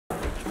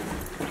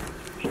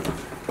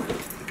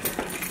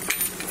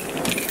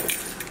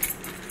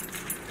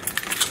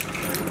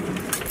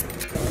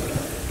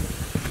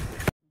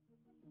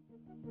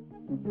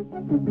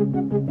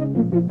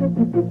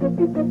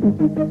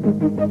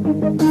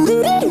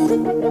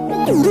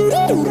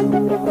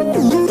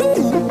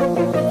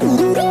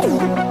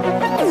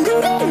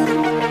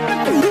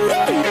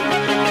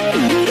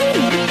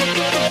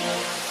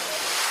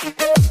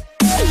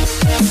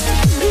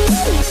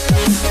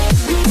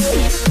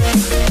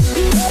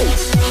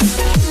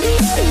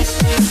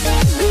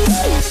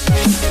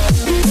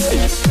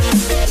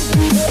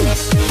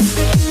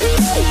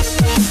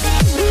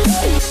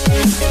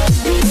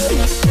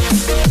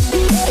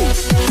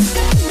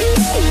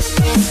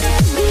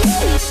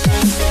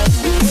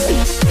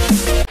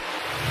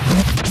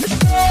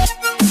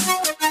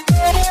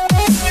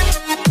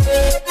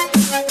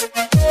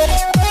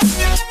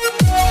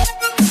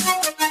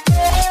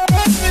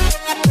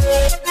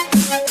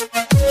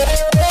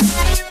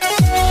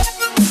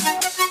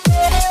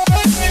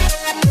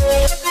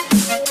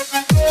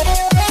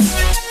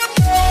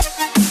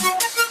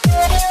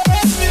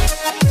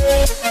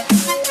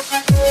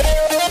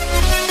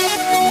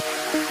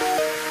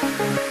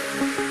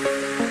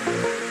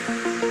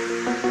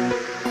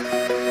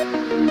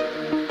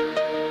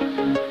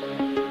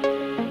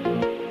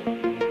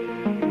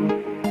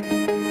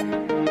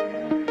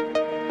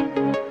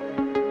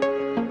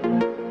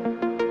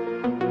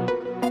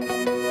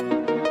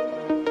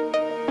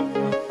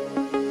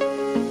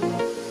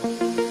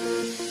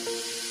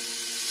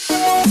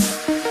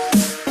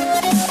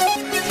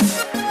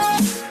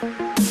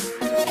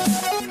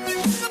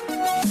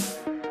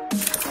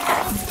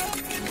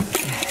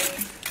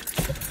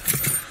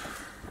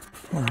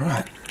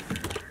Alright.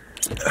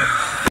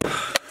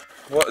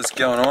 What is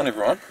going on,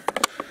 everyone?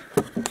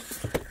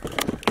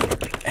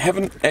 I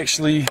haven't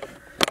actually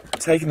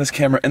taken this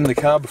camera in the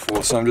car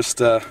before, so I'm just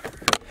trying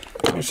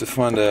to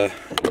find an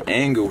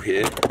angle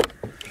here.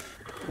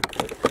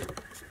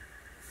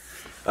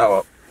 Oh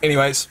well.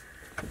 Anyways,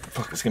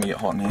 fuck, it's gonna get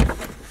hot in here.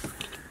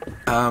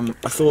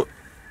 I thought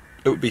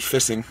it would be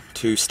fitting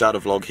to start a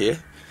vlog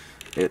here.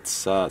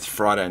 It's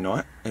Friday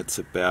night. It's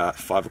about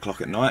 5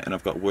 o'clock at night, and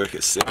I've got work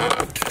at 7.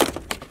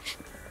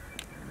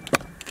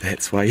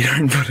 That's why you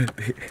don't put it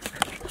there.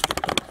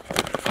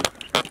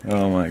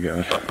 Oh my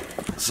god.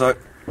 So,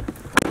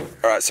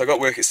 alright, so I got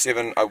work at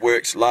 7. I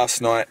worked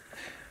last night,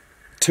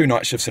 2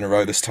 night shifts in a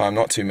row this time,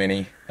 not too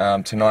many.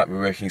 Tonight we're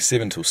working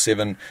 7 till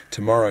 7.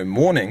 Tomorrow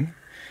morning,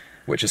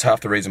 which is half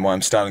the reason why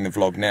I'm starting the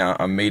vlog now,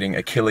 I'm meeting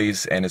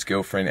Achilles and his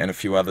girlfriend and a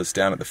few others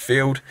down at the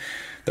field,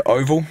 the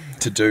Oval,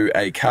 to do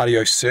a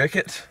cardio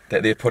circuit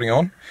that they're putting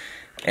on.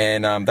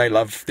 And they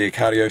love their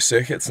cardio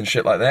circuits and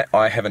shit like that.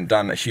 I haven't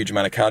done a huge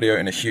amount of cardio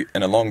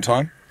in a long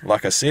time,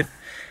 like I said,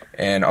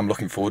 and I'm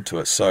looking forward to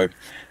it. So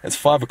it's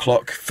 5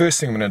 o'clock. First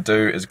thing I'm going to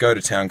do is go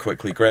to town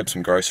quickly, grab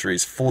some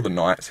groceries for the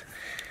night.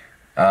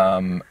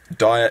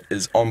 Diet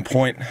is on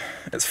point.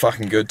 It's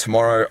fucking good.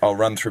 Tomorrow I'll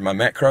run through my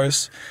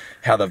macros,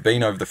 how they've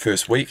been over the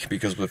first week,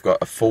 because we've got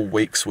a full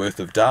week's worth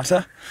of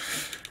data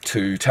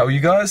to tell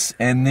you guys.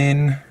 And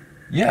then,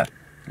 yeah,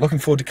 looking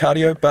forward to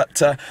cardio,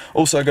 but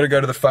also got to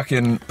go to the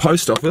fucking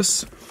post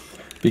office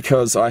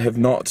because I have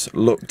not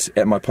looked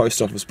at my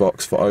post office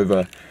box for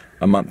over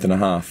a month and a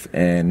half,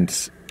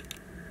 and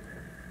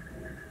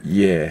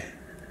yeah,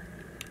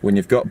 when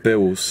you've got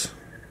bills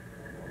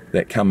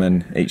that come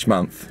in each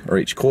month or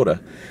each quarter,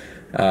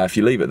 if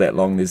you leave it that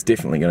long, there's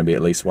definitely going to be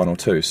at least 1 or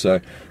 2. So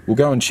we'll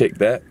go and check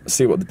that,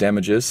 see what the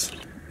damage is,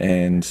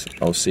 and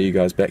I'll see you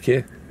guys back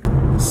here.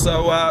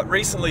 So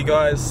recently,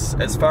 guys,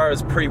 as far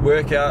as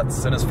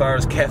pre-workouts and as far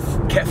as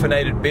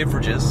caffeinated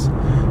beverages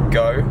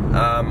go,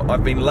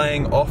 I've been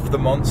laying off the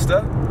Monster,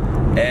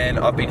 and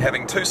I've been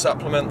having 2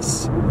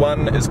 supplements.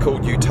 One is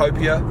called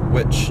Utopia,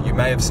 which you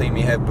may have seen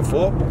me have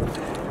before,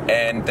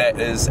 and that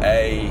is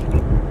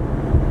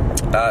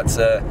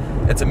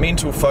it's a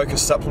mental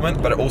focus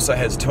supplement, but it also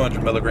has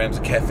 200 milligrams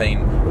of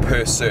caffeine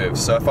per serve.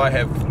 So if I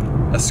have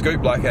a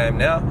scoop like I am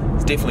now,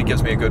 it definitely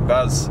gives me a good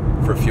buzz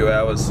for a few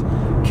hours,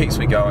 keeps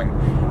me going.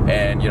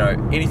 And you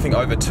know, anything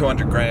over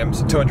 200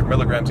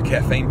 milligrams of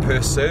caffeine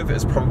per serve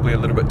is probably a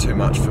little bit too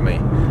much for me,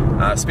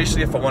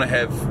 especially if I want to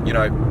have, you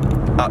know,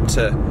 up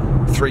to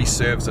 3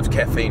 serves of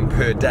caffeine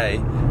per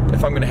day.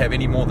 If I'm going to have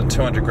any more than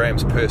 200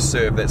 grams per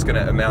serve, that's going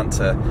to amount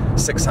to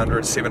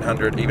 600,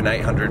 700, even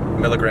 800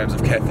 milligrams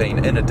of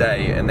caffeine in a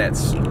day, and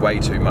that's way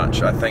too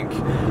much. I think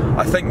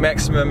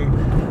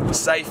maximum,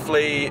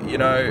 safely, you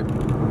know,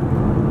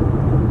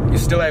 you're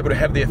still able to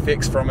have the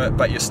effects from it,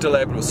 but you're still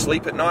able to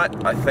sleep at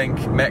night. I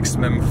think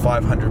maximum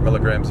 500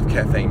 milligrams of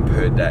caffeine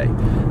per day.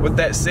 With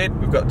that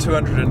said, we've got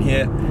 200 in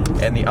here,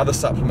 and the other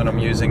supplement I'm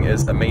using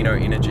is Amino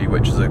Energy,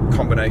 which is a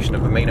combination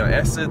of amino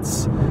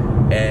acids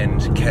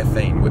and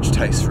caffeine, which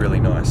tastes really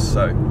nice.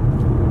 So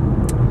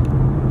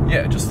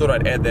yeah, just thought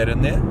I'd add that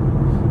in there.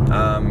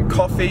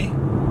 Coffee,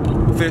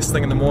 first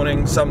thing in the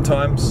morning,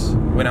 sometimes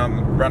when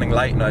I'm running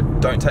late and I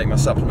don't take my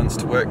supplements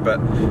to work, but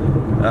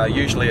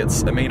usually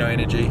it's Amino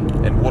Energy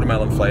in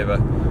watermelon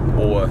flavour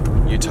or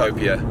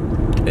Utopia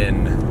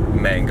in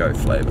mango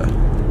flavour.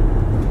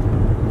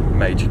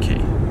 Major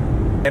key.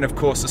 And of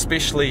course,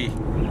 especially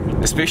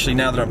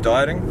now that I'm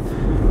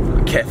dieting,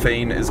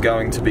 caffeine is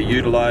going to be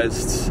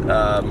utilised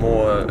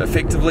more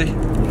effectively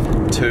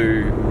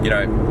to, you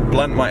know,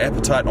 blunt my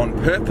appetite on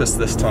purpose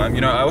this time.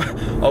 You know,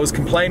 I was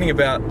complaining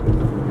about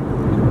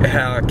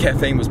how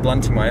caffeine was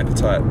blunting my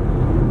appetite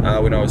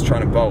when I was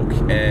trying to bulk,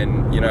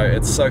 and you know,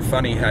 it's so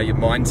funny how your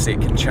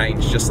mindset can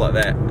change just like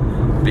that,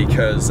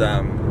 because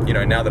you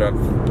know, now that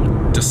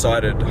I've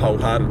decided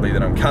wholeheartedly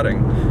that I'm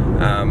cutting,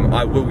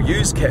 I will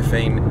use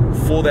caffeine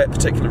for that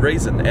particular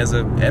reason, as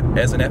an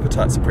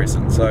appetite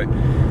suppressant. So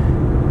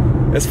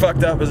it's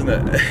fucked up, isn't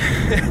it?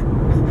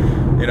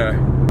 You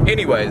know.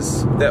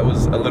 Anyways, that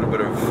was a little bit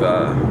of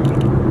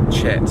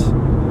chat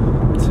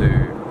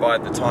to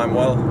bide the time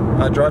while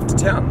I drive to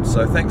town.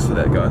 So thanks for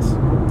that, guys.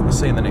 I'll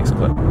see you in the next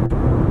clip.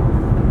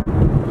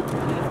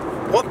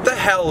 What the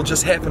hell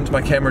just happened to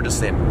my camera just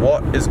then?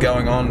 What is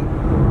going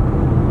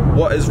on?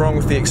 What is wrong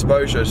with the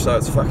exposure? So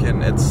it's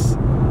fucking, it's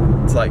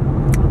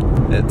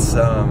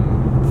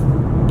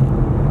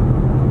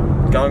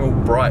going all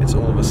bright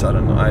all of a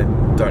sudden. I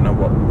don't know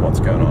what's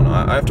going on.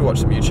 I have to watch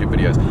some YouTube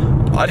videos.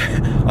 I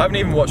haven't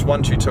even watched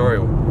one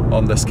tutorial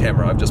on this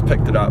camera. I've just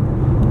picked it up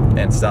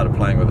and started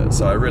playing with it.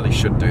 So I really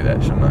should do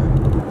that, shouldn't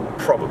I?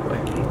 Probably.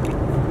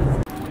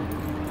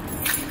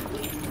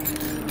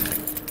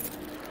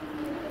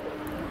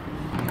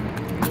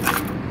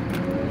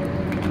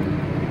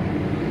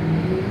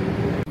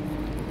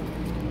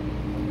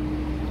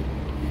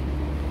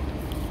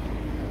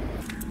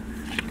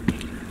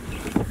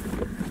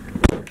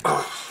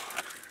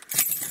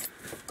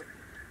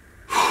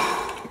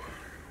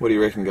 What do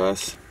you reckon,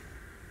 guys?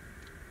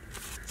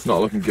 It's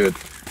not looking good.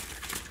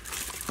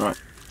 Right.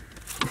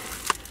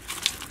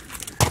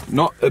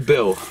 Not a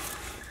bill.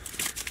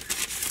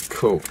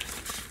 Cool.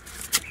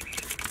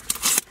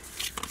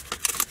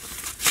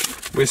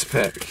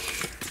 Westpac.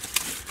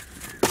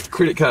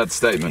 Credit card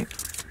statement.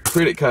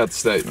 Credit card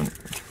statement.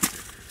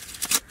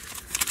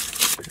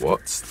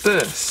 What's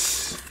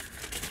this?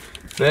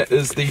 That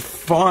is the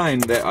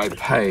fine that I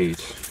paid.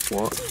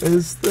 What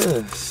is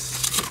this?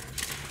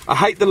 I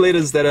hate the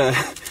letters that are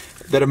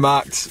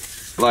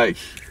marked like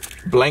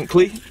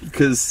blankly,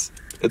 because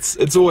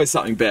it's always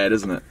something bad,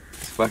 isn't it?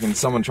 It's fucking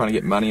someone trying to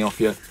get money off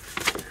you.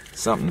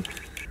 Something.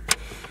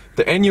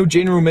 The annual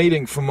general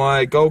meeting for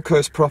my Gold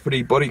Coast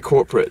property body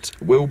corporate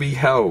will be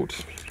held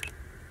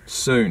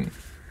soon.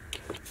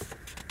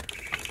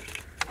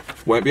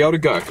 Won't be able to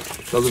go.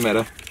 Doesn't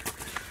matter.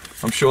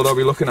 I'm sure they'll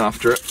be looking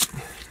after it.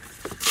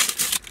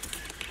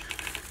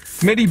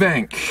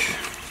 Medibank.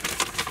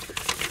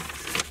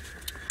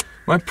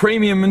 My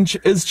premium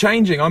is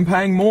changing. I'm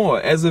paying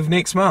more as of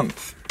next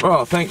month.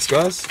 Oh, thanks,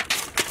 guys.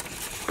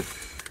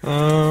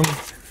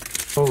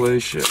 Holy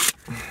shit.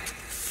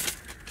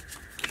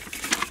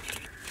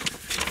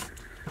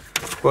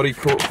 Body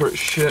corporate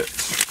shit.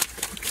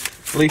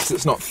 At least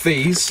it's not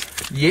fees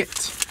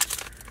yet.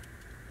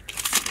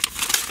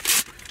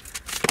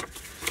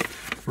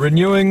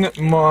 Renewing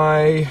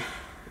my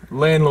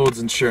landlord's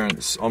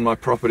insurance on my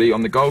property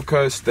on the Gold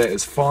Coast. That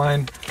is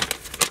fine.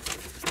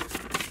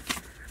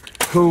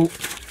 Cool.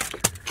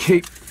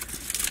 Keep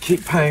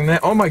paying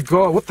that. Oh my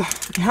god, what the,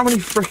 how many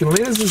freaking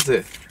letters is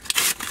there?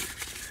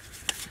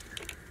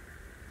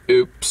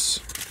 Oops.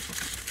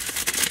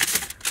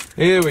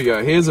 Here we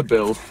go, here's a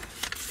bill.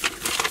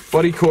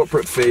 Body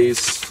corporate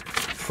fees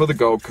for the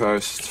Gold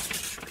Coast.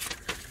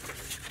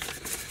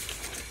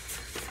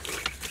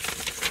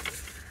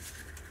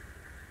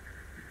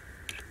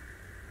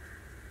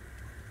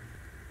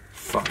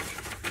 Fuck.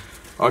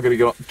 I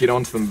gotta get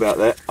on to them about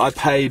that. I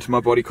paid my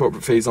body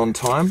corporate fees on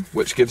time,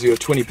 which gives you a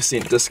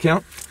 20%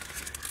 discount,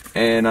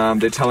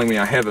 and they're telling me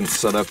I haven't,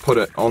 so they've put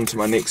it onto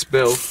my next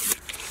bill,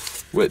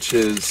 which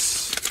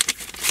is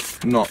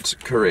not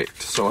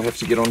correct. So I'll have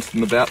to get on to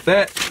them about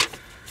that.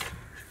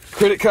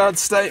 Credit card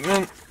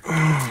statement.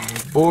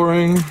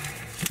 Boring.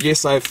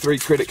 Yes, I have 3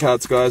 credit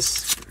cards,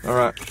 guys.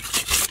 Alright.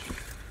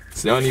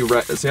 It's the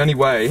only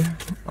way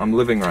I'm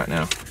living right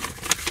now.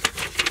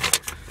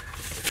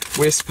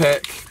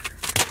 Westpac.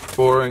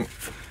 Boring.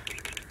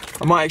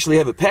 I might actually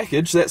have a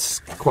package, that's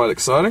quite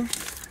exciting.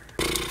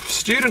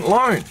 Student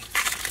loan.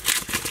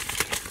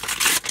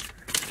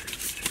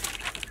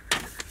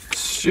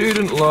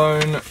 Student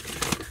loan.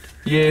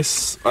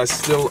 Yes, I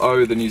still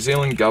owe the New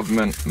Zealand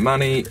government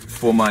money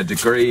for my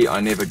degree I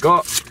never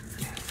got.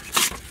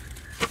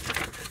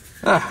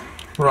 Ah,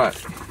 right.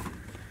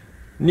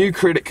 New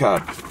credit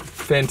card.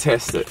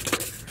 Fantastic.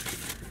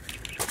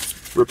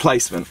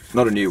 Replacement,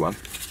 not a new one.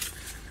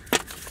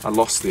 I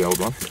lost the old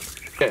one.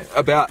 Yeah,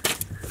 about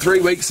 3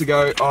 weeks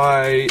ago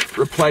I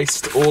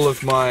replaced all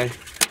of my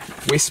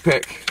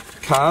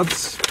Westpac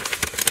cards,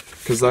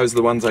 because those are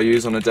the ones I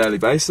use on a daily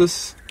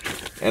basis,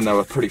 and they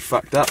were pretty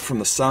fucked up from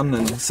the sun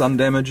and sun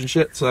damage and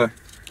shit, so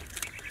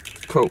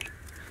cool.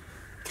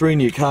 3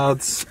 new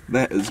cards,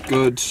 that is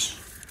good.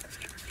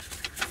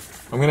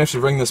 I'm gonna have to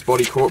ring this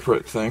body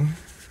corporate thing.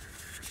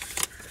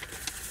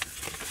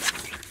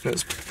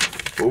 That's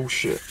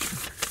bullshit.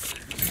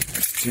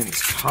 Turn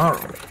this car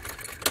on.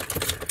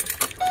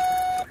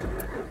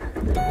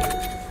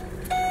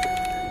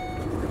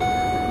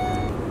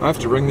 I have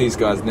to ring these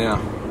guys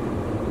now.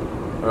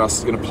 or else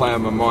it's going to play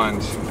on my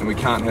mind, and we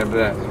can't have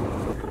that.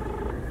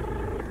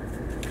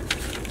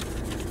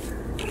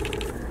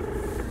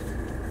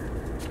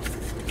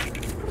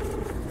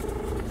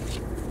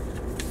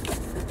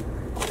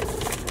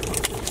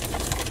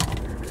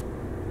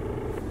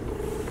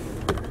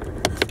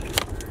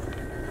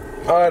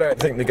 I don't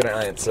think they're going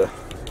to answer.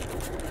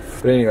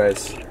 But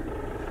anyways,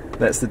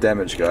 that's the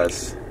damage,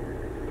 guys.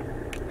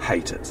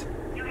 Hate it.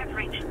 You have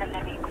reached the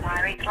Levy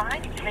Inquiries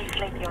line. Please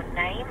leave your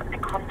name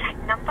and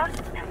contact number,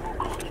 and we'll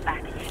call you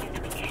back as soon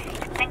as we can.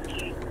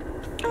 Thank you.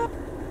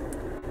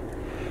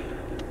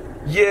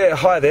 Yeah,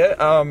 hi there.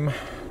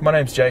 My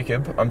name's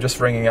Jacob. I'm just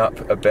ringing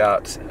up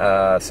about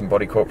some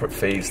body corporate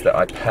fees that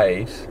I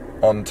paid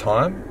on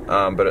time,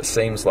 but it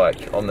seems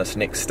like on this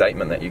next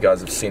statement that you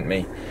guys have sent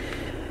me,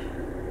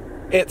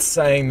 it's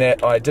saying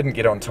that I didn't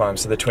get on time,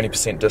 so the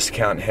 20%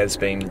 discount has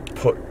been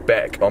put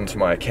back onto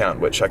my account,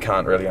 which I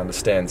can't really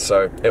understand.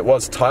 So it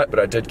was tight, but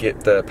I did get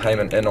the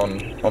payment in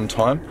on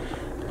time.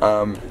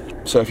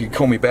 So if you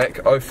call me back,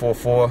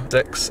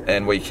 0446,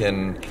 and we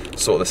can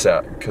sort this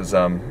out, because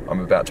I'm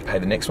about to pay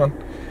the next one.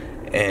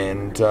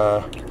 And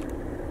I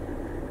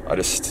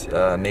just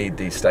need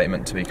the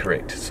statement to be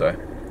correct. So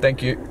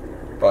thank you.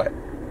 Bye.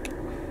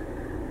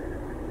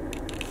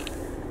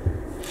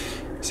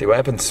 See what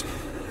happens.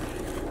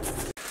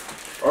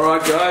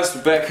 Alright guys,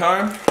 we're back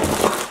home.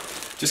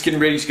 Just getting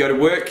ready to go to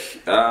work.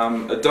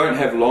 I don't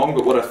have long,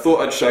 but what I thought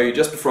I'd show you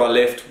just before I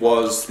left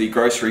was the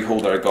grocery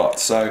haul that I got.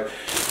 So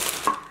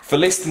for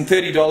less than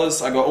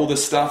 $30 I got all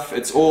this stuff.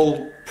 It's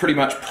all pretty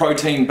much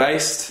protein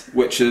based,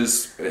 which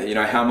is, you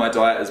know, how my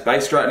diet is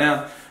based right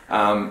now.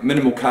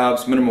 Minimal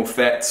carbs, minimal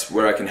fats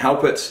where I can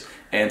help it,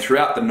 and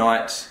throughout the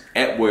night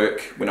at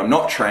work when I'm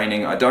not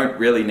training I don't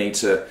really need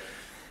to,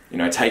 you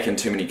know, take in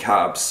too many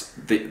carbs.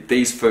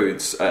 These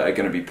foods are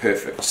going to be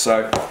perfect.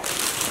 So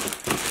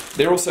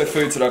they're also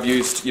foods that I've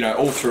used, you know,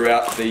 all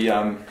throughout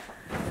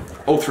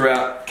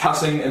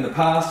cutting in the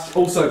past,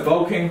 also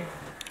bulking.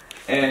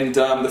 And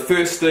the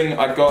first thing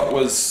I got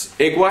was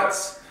egg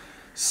whites.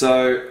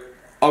 So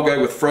I'll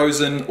go with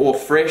frozen or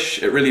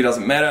fresh, it really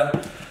doesn't matter.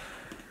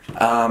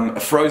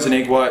 Frozen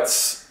egg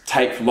whites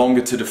take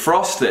longer to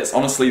defrost. That's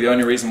honestly the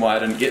only reason why I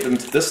didn't get them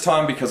this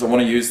time, because I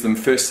want to use them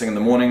first thing in the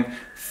morning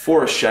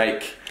for a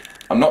shake.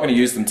 I'm not going to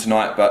use them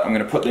tonight, but I'm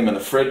going to put them in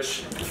the fridge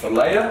for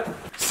later.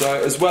 So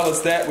as well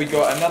as that, we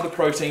got another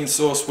protein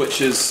source,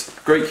 which is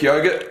Greek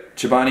yogurt,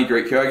 Chobani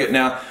Greek yogurt.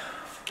 Now,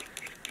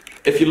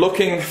 if you're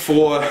looking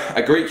for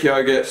a Greek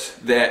yogurt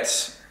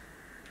that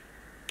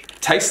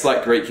tastes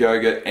like Greek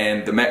yogurt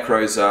and the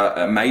macros are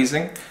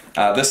amazing,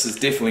 this is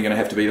definitely going to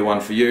have to be the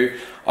one for you.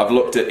 I've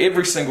looked at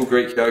every single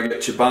Greek yogurt.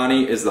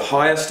 Chobani is the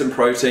highest in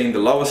protein, the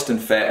lowest in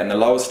fat, and the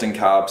lowest in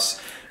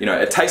carbs. You know,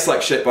 it tastes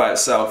like shit by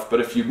itself, but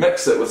if you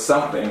mix it with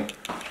something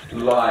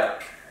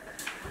like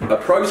a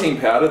protein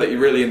powder that you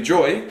really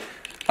enjoy,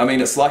 I mean,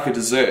 it's like a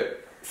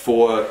dessert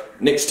for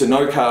next to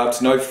no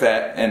carbs, no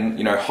fat, and,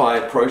 you know, high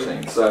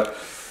protein. So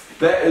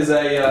that is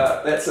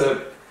that's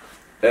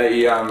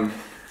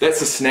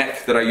a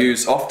snack that I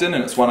use often,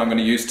 and it's one I'm going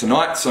to use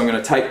tonight. So I'm going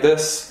to take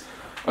this,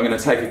 I'm going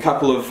to take a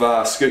couple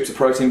of scoops of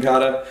protein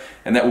powder,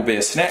 and that will be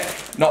a snack.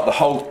 Not the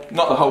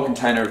whole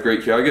container of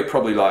Greek yogurt,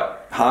 probably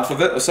like half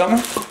of it or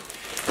something.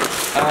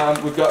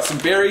 We've got some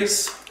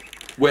berries,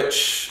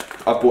 which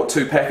I've bought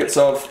 2 packets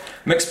of.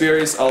 Mixed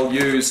berries I'll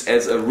use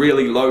as a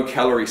really low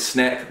calorie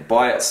snack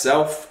by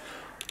itself,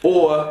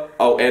 or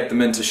I'll add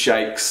them into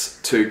shakes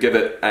to give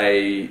it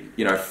a,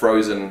 you know,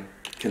 frozen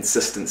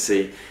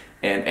consistency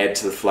and add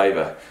to the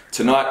flavour.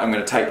 Tonight I'm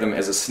going to take them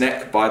as a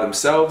snack by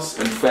themselves.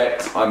 In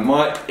fact, I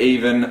might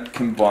even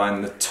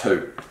combine the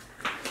two.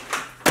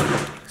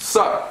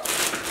 So,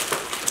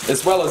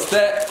 as well as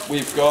that,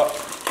 we've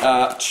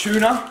got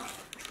tuna.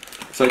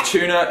 So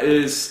tuna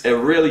is a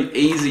really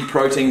easy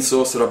protein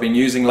source that I've been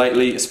using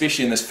lately,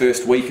 especially in this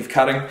first week of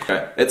cutting.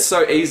 It's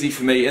so easy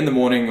for me in the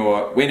morning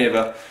or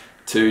whenever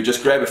to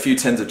just grab a few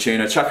tins of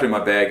tuna, chuck it in my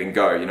bag and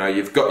go. You know,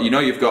 you've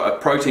got a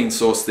protein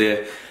source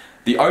there.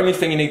 The only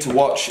thing you need to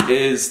watch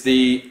is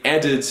the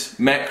added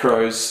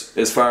macros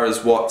as far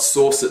as what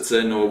sauce it's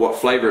in or what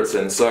flavour it's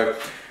in. So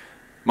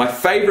my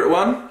favourite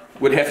one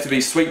would have to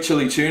be sweet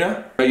chili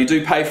tuna. You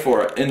do pay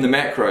for it in the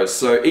macros.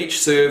 So each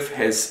serve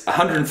has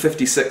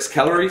 156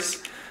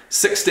 calories,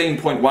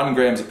 16.1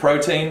 grams of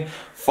protein,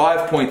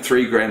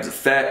 5.3 grams of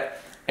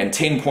fat, and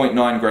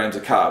 10.9 grams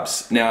of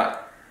carbs. Now,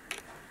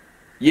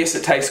 yes,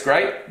 it tastes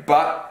great,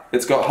 but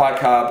it's got high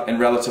carb and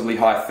relatively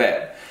high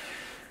fat.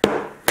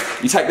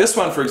 You take this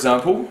one, for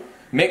example,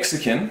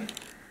 Mexican.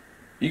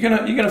 You're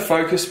gonna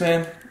focus,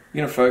 man.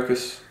 You're gonna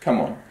focus.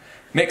 Come on,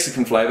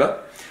 Mexican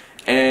flavor,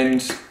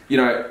 and you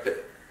know,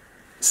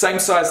 same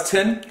size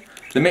tin.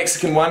 The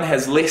Mexican one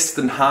has less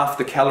than half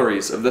the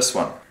calories of this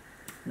one.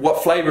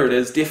 What flavor it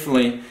is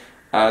definitely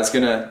is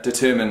going to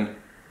determine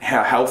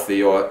how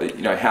healthy or,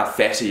 you know, how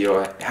fatty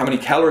or how many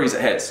calories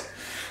it has.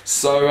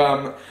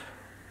 So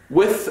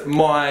with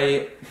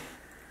my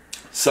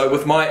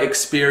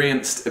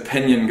experienced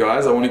opinion,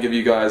 guys, I want to give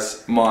you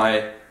guys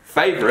my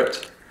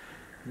favorite,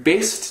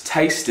 best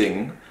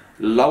tasting,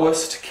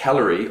 lowest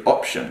calorie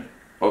option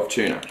of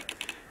tuna,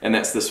 and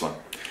that's this one.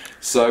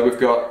 So we've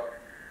got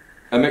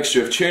a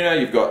mixture of tuna,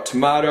 you've got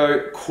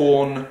tomato,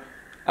 corn,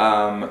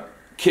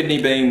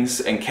 kidney beans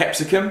and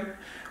capsicum,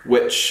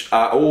 which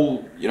are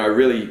all, you know,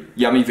 really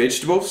yummy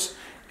vegetables,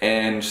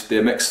 and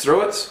they're mixed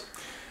through it.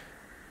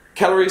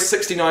 Calories,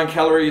 69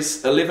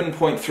 calories,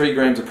 11.3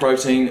 grams of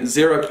protein,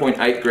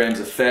 0.8 grams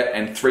of fat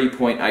and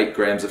 3.8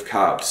 grams of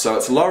carbs. So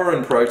it's lower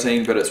in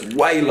protein, but it's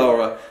way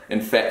lower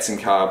in fats and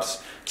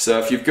carbs. So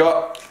if you've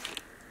got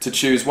to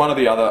choose one or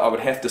the other, I would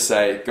have to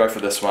say go for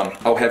this one.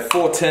 I'll have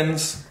 4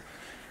 tins.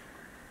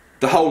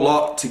 The whole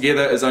lot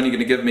together is only going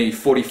to give me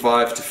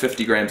 45 to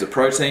 50 grams of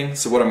protein.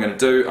 So what I'm going to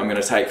do, I'm going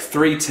to take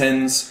 3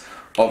 tins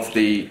of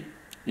the,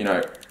 you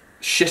know,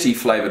 shitty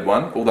flavoured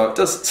one, although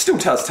it still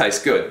does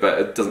taste good, but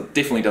it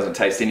definitely doesn't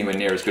taste anywhere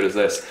near as good as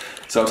this.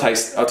 So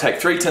I'll take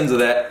 3 tins of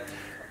that,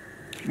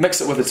 mix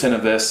it with a tin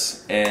of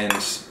this, and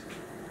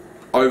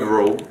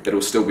overall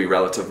it'll still be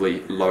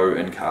relatively low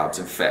in carbs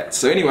and fat.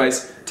 So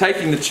anyways,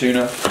 taking the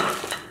tuna,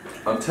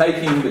 I'm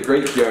taking the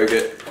Greek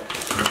yogurt,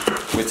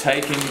 we're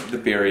taking the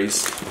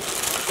berries,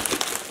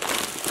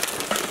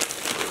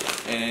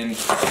 and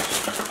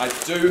I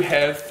do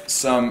have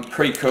some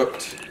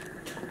pre-cooked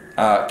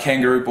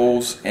kangaroo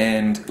balls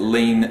and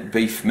lean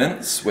beef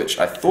mince, which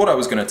I thought I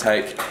was going to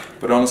take,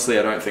 but honestly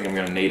I don't think I'm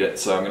going to need it,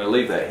 so I'm going to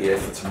leave that here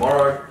for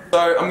tomorrow.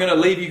 So I'm going to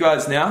leave you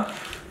guys now.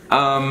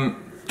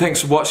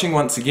 Thanks for watching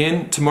once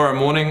again. Tomorrow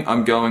morning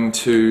I'm going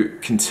to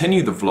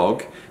continue the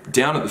vlog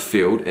down at the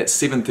field at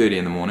 7:30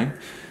 in the morning.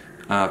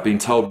 I've been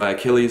told by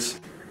Achilles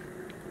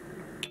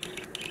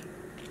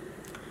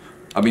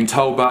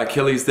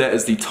that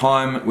is the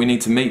time we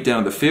need to meet down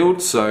at the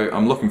field, so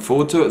I'm looking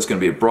forward to it. It's going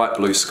to be a bright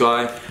blue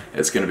sky,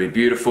 it's going to be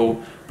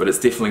beautiful, but it's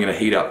definitely going to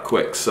heat up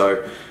quick.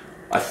 So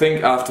I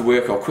think after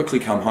work I'll quickly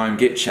come home,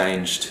 get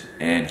changed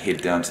and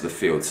head down to the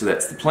field. So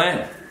that's the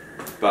plan.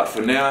 But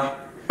for now,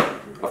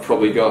 I've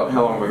probably got,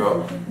 how long have I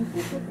got?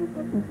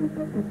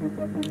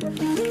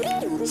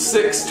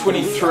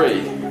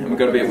 6:23, and we're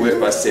going to be at work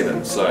by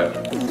 7, so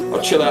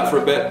I'll chill out for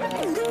a bit,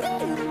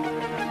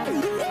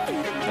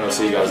 and I'll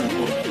see you guys in the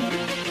morning.